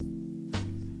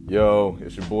Yo,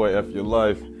 it's your boy F Your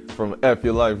Life from F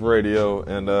Your Life Radio,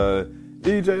 and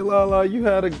DJ Lala, you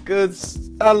had a good.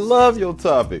 I love your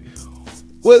topic.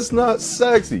 What's not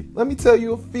sexy? Let me tell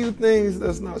you a few things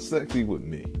that's not sexy with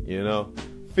me. You know,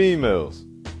 females,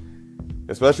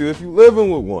 especially if you living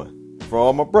with one. For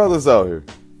all my brothers out here,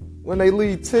 when they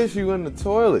leave tissue in the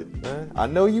toilet, man. I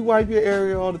know you wipe your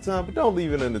area all the time, but don't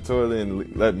leave it in the toilet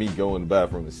and let me go in the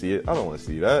bathroom and see it. I don't want to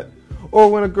see that.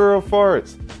 Or when a girl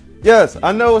farts. Yes,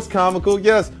 I know it's comical.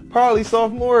 Yes, probably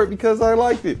sophomore because I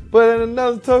liked it. But in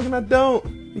another token, I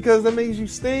don't. Because that makes you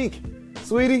stink.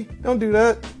 Sweetie, don't do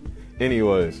that.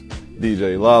 Anyways,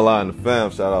 DJ Lala and the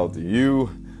fam, shout out to you.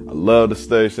 I love the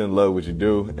station, love what you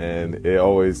do, and it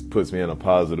always puts me in a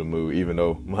positive mood, even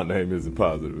though my name isn't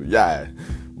positive. Yeah.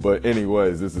 But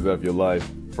anyways, this is F Your Life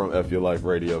from F Your Life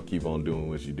Radio. Keep on doing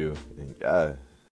what you do. And yeah.